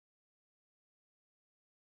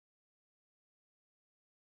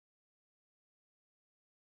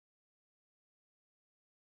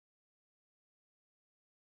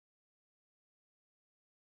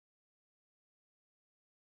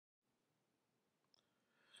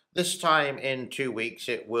This time in 2 weeks,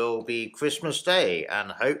 it will be Christmas Day,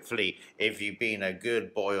 and hopefully, if you've been a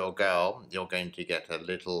good boy or girl, you're going to get a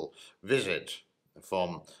little visit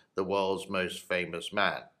from the world's most famous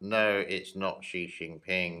man. No, it's not Xi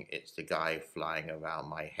Jinping, it's the guy flying around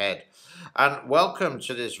my head. And welcome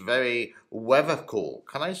to this very weather call.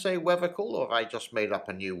 Can I say weather call, or have I just made up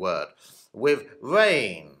a new word? With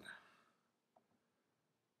rain,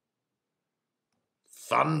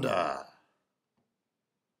 thunder,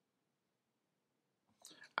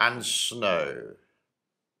 and snow.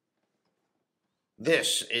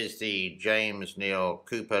 This is the James Neil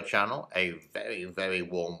Cooper channel, a very, very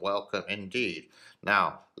warm welcome indeed.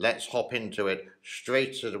 Now, let's hop into it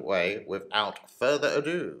straight away without further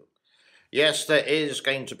ado. Yes, there is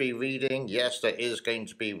going to be reading. Yes, there is going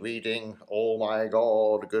to be reading. Oh my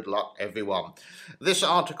God, good luck everyone. This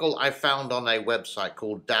article I found on a website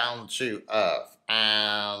called Down to Earth,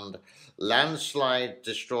 and landslide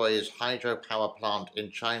destroys hydropower plant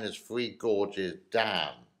in China's Three Gorges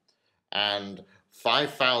Dam, and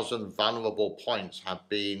 5,000 vulnerable points have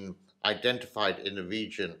been identified in the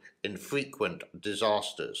region in frequent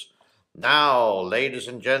disasters. Now, ladies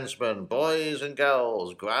and gentlemen, boys and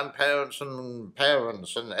girls, grandparents and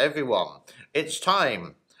parents and everyone, it's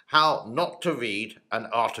time how not to read an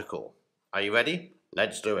article. Are you ready?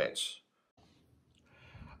 Let's do it.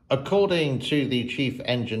 According to the chief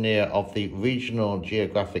engineer of the Regional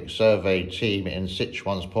Geographic Survey team in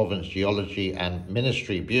Sichuan's Province Geology and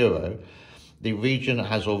Ministry Bureau, the region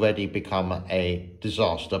has already become a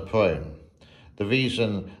disaster prone. The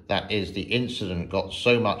reason that is the incident got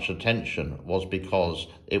so much attention was because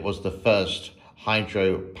it was the first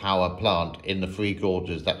hydropower plant in the Three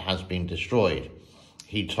Gorges that has been destroyed,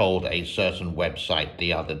 he told a certain website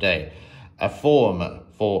the other day. A forum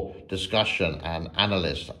for discussion and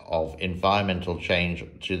analysis of environmental change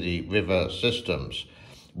to the river systems,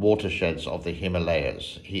 watersheds of the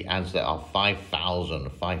Himalayas. He adds there are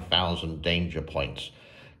 5,000 danger points.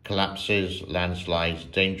 Collapses, landslides,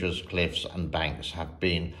 dangerous cliffs and banks have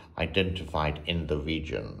been identified in the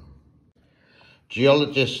region.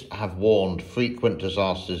 Geologists have warned frequent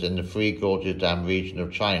disasters in the Three Gorges Dam region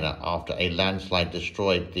of China after a landslide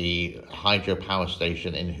destroyed the hydropower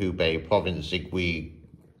station in Hubei Province, Zigui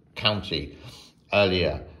County,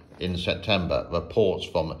 earlier in September, reports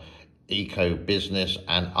from Eco Business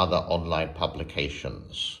and other online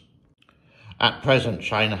publications. At present,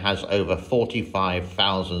 China has over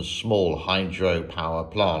 45,000 small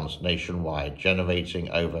hydropower plants nationwide,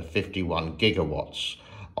 generating over 51 gigawatts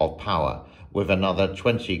of power, with another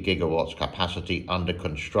 20 gigawatts capacity under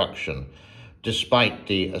construction. Despite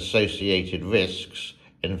the associated risks,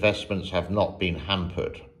 investments have not been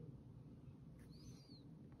hampered.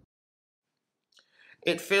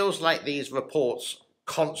 It feels like these reports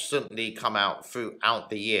constantly come out throughout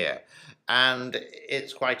the year, and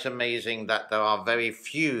it's quite amazing that there are very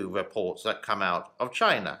few reports that come out of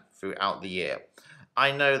China throughout the year.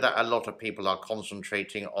 I know that a lot of people are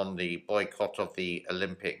concentrating on the boycott of the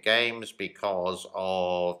Olympic Games because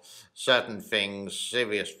of certain things,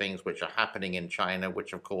 serious things which are happening in China,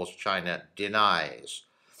 which of course China denies.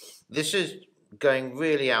 This is going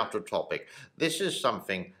really out of topic. This is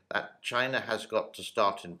something that China has got to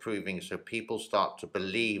start improving so people start to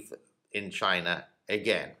believe in China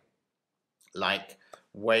again, like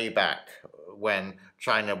way back when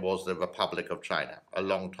China was the Republic of China a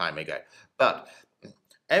long time ago. But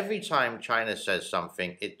every time China says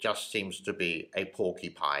something, it just seems to be a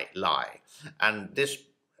porcupine lie. And this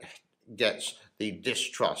gets the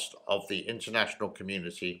distrust of the international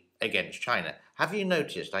community against China. Have you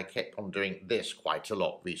noticed I kept on doing this quite a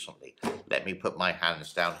lot recently? Let me put my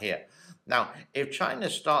hands down here. Now, if China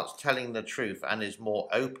starts telling the truth and is more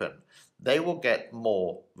open, they will get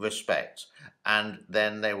more respect, and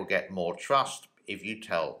then they will get more trust if you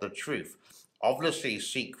tell the truth. Obviously,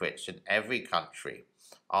 secrets in every country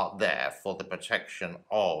are there for the protection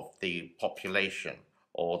of the population,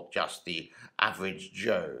 or just the average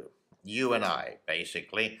Joe, you and I,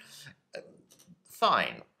 basically.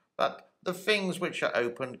 Fine, but the things which are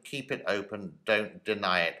open, keep it open, don't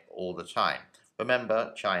deny it all the time.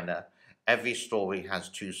 Remember, China, every story has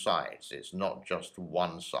two sides. It's not just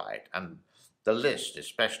one side. And the list,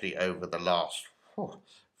 especially over the last,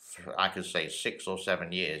 I could say 6 or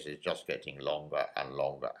 7 years, is just getting longer and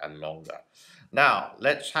longer and longer. Now,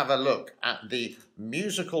 let's have a look at the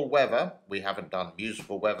musical weather. We haven't done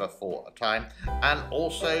musical weather for a time. And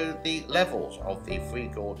also the levels of the Three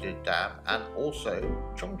Gorges Dam, and also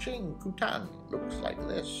Chongqing, Kutan looks like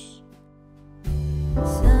this.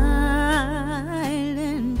 Silent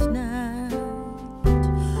night,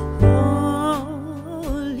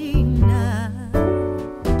 holy night,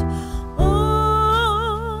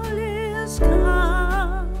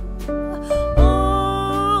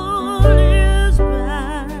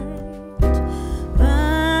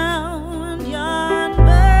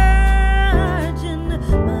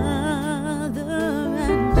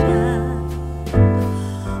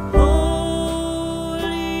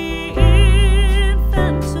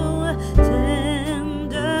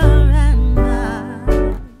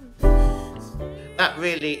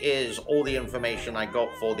 really is all the information I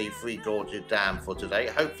got for the Three Gorges Dam for today.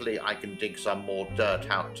 Hopefully I can dig some more dirt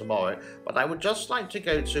out tomorrow, but I would just like to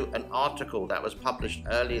go to an article that was published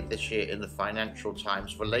earlier this year in the Financial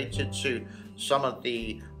Times related to some of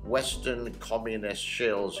the Western communist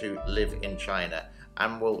shills who live in China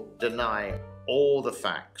and will deny all the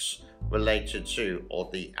facts related to, or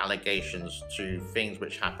the allegations to, things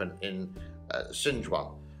which happen in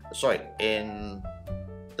in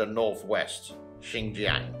the northwest,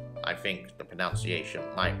 Xinjiang, I think the pronunciation.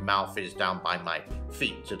 My mouth is down by my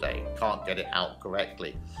feet today, can't get it out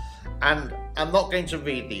correctly. And I'm not going to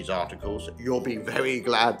read these articles, you'll be very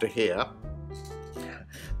glad to hear,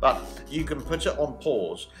 but you can put it on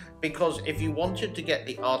pause, because if you wanted to get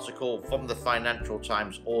the article from the Financial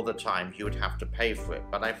Times all the time, you would have to pay for it.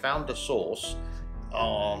 But I found a source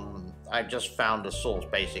I just found a source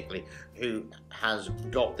basically who has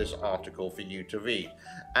got this article for you to read,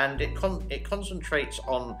 and it concentrates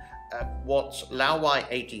on what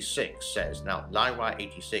Lowry86 says. Now,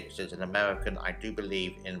 Lowry86 is an American, I do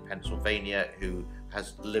believe, in Pennsylvania, who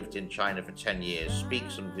has lived in China for 10 years,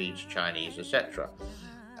 speaks and reads Chinese, etc.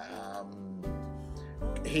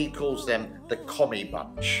 He calls them the commie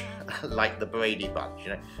bunch, like the Brady Bunch. You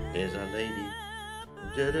know, here's a lady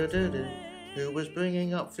who was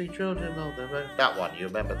bringing up 3 children of their own. That one, you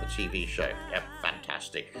remember the TV show? Yeah,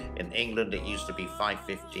 fantastic. In England, it used to be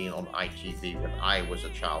 5:15 on ITV when I was a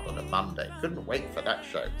child on a Monday. Couldn't wait for that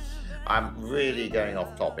show. I'm really going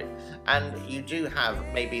off topic. And you do have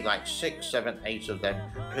maybe like 6, 7, 8 of them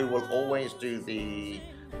who will always do the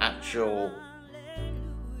actual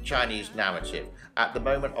Chinese narrative. At the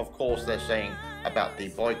moment, of course, they're saying about the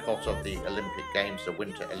boycott of the Olympic Games, the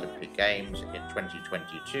Winter Olympic Games in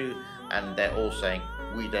 2022, and they're all saying,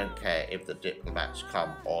 we don't care if the diplomats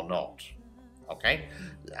come or not. Okay?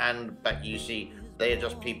 But you see, they are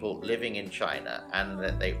just people living in China,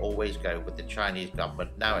 and they always go with the Chinese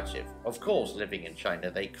government narrative. Of course, living in China,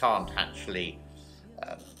 they can't actually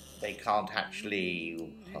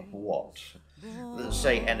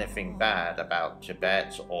say anything bad about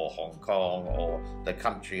Tibet or Hong Kong or the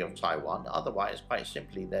country of Taiwan. Otherwise, quite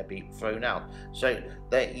simply, they'll be thrown out. So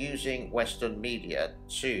they're using Western media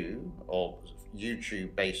or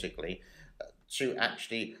YouTube basically, to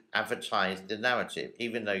actually advertise the narrative.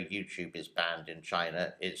 Even though YouTube is banned in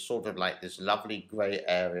China, it's sort of like this lovely grey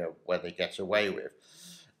area where they get away with.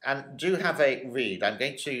 And do have a read. I'm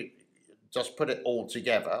going to just put it all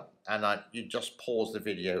together, and you just pause the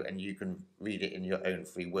video and you can read it in your own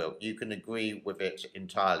free will. You can agree with it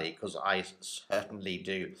entirely, because I certainly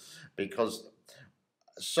do, because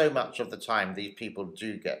so much of the time these people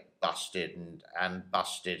do get busted and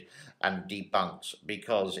debunked,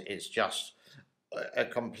 because it's just a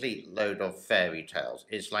complete load of fairy tales.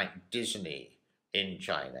 It's like Disney in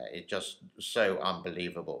China. It's just so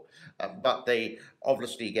unbelievable. But they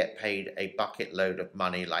obviously get paid a bucket load of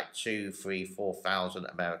money, like 2, 3, 4,000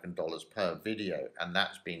 American dollars per video, and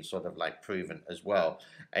that's been sort of like proven as well,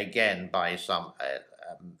 again by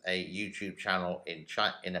a YouTube channel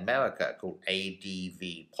in America called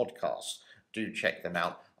ADV Podcasts. Do check them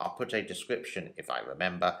out. I'll put a description, if I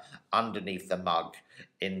remember, underneath the mug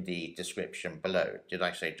in the description below. Did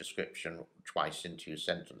I say description twice in 2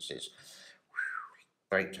 sentences?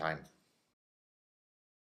 Great time.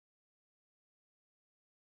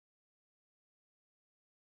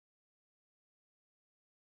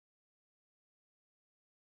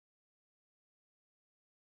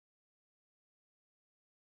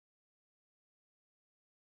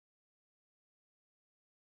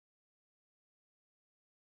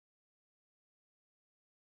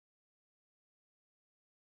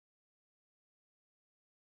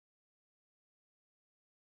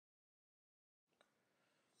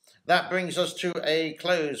 That brings us to a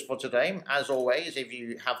close for today. As always, if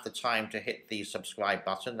you have the time to hit the subscribe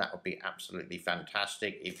button, that would be absolutely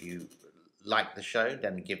fantastic. If you like the show,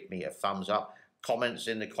 then give me a thumbs up. Comments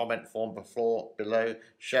in the comment form below.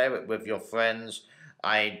 Share it with your friends.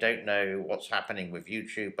 I don't know what's happening with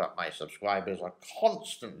YouTube, but my subscribers are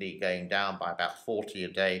constantly going down by about 40 a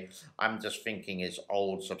day. I'm just thinking it's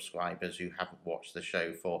old subscribers who haven't watched the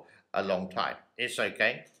show for a long time. It's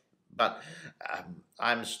okay. But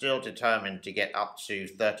I'm still determined to get up to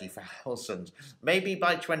 30,000, maybe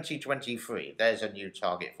by 2023. There's a new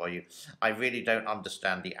target for you. I really don't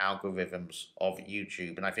understand the algorithms of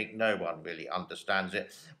YouTube, and I think no one really understands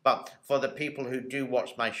it. But for the people who do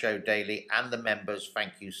watch my show daily and the members,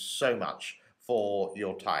 thank you so much for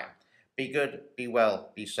your time. Be good, be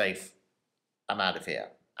well, be safe. I'm out of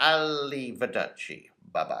here. Arrivederci.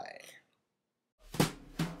 Bye-bye.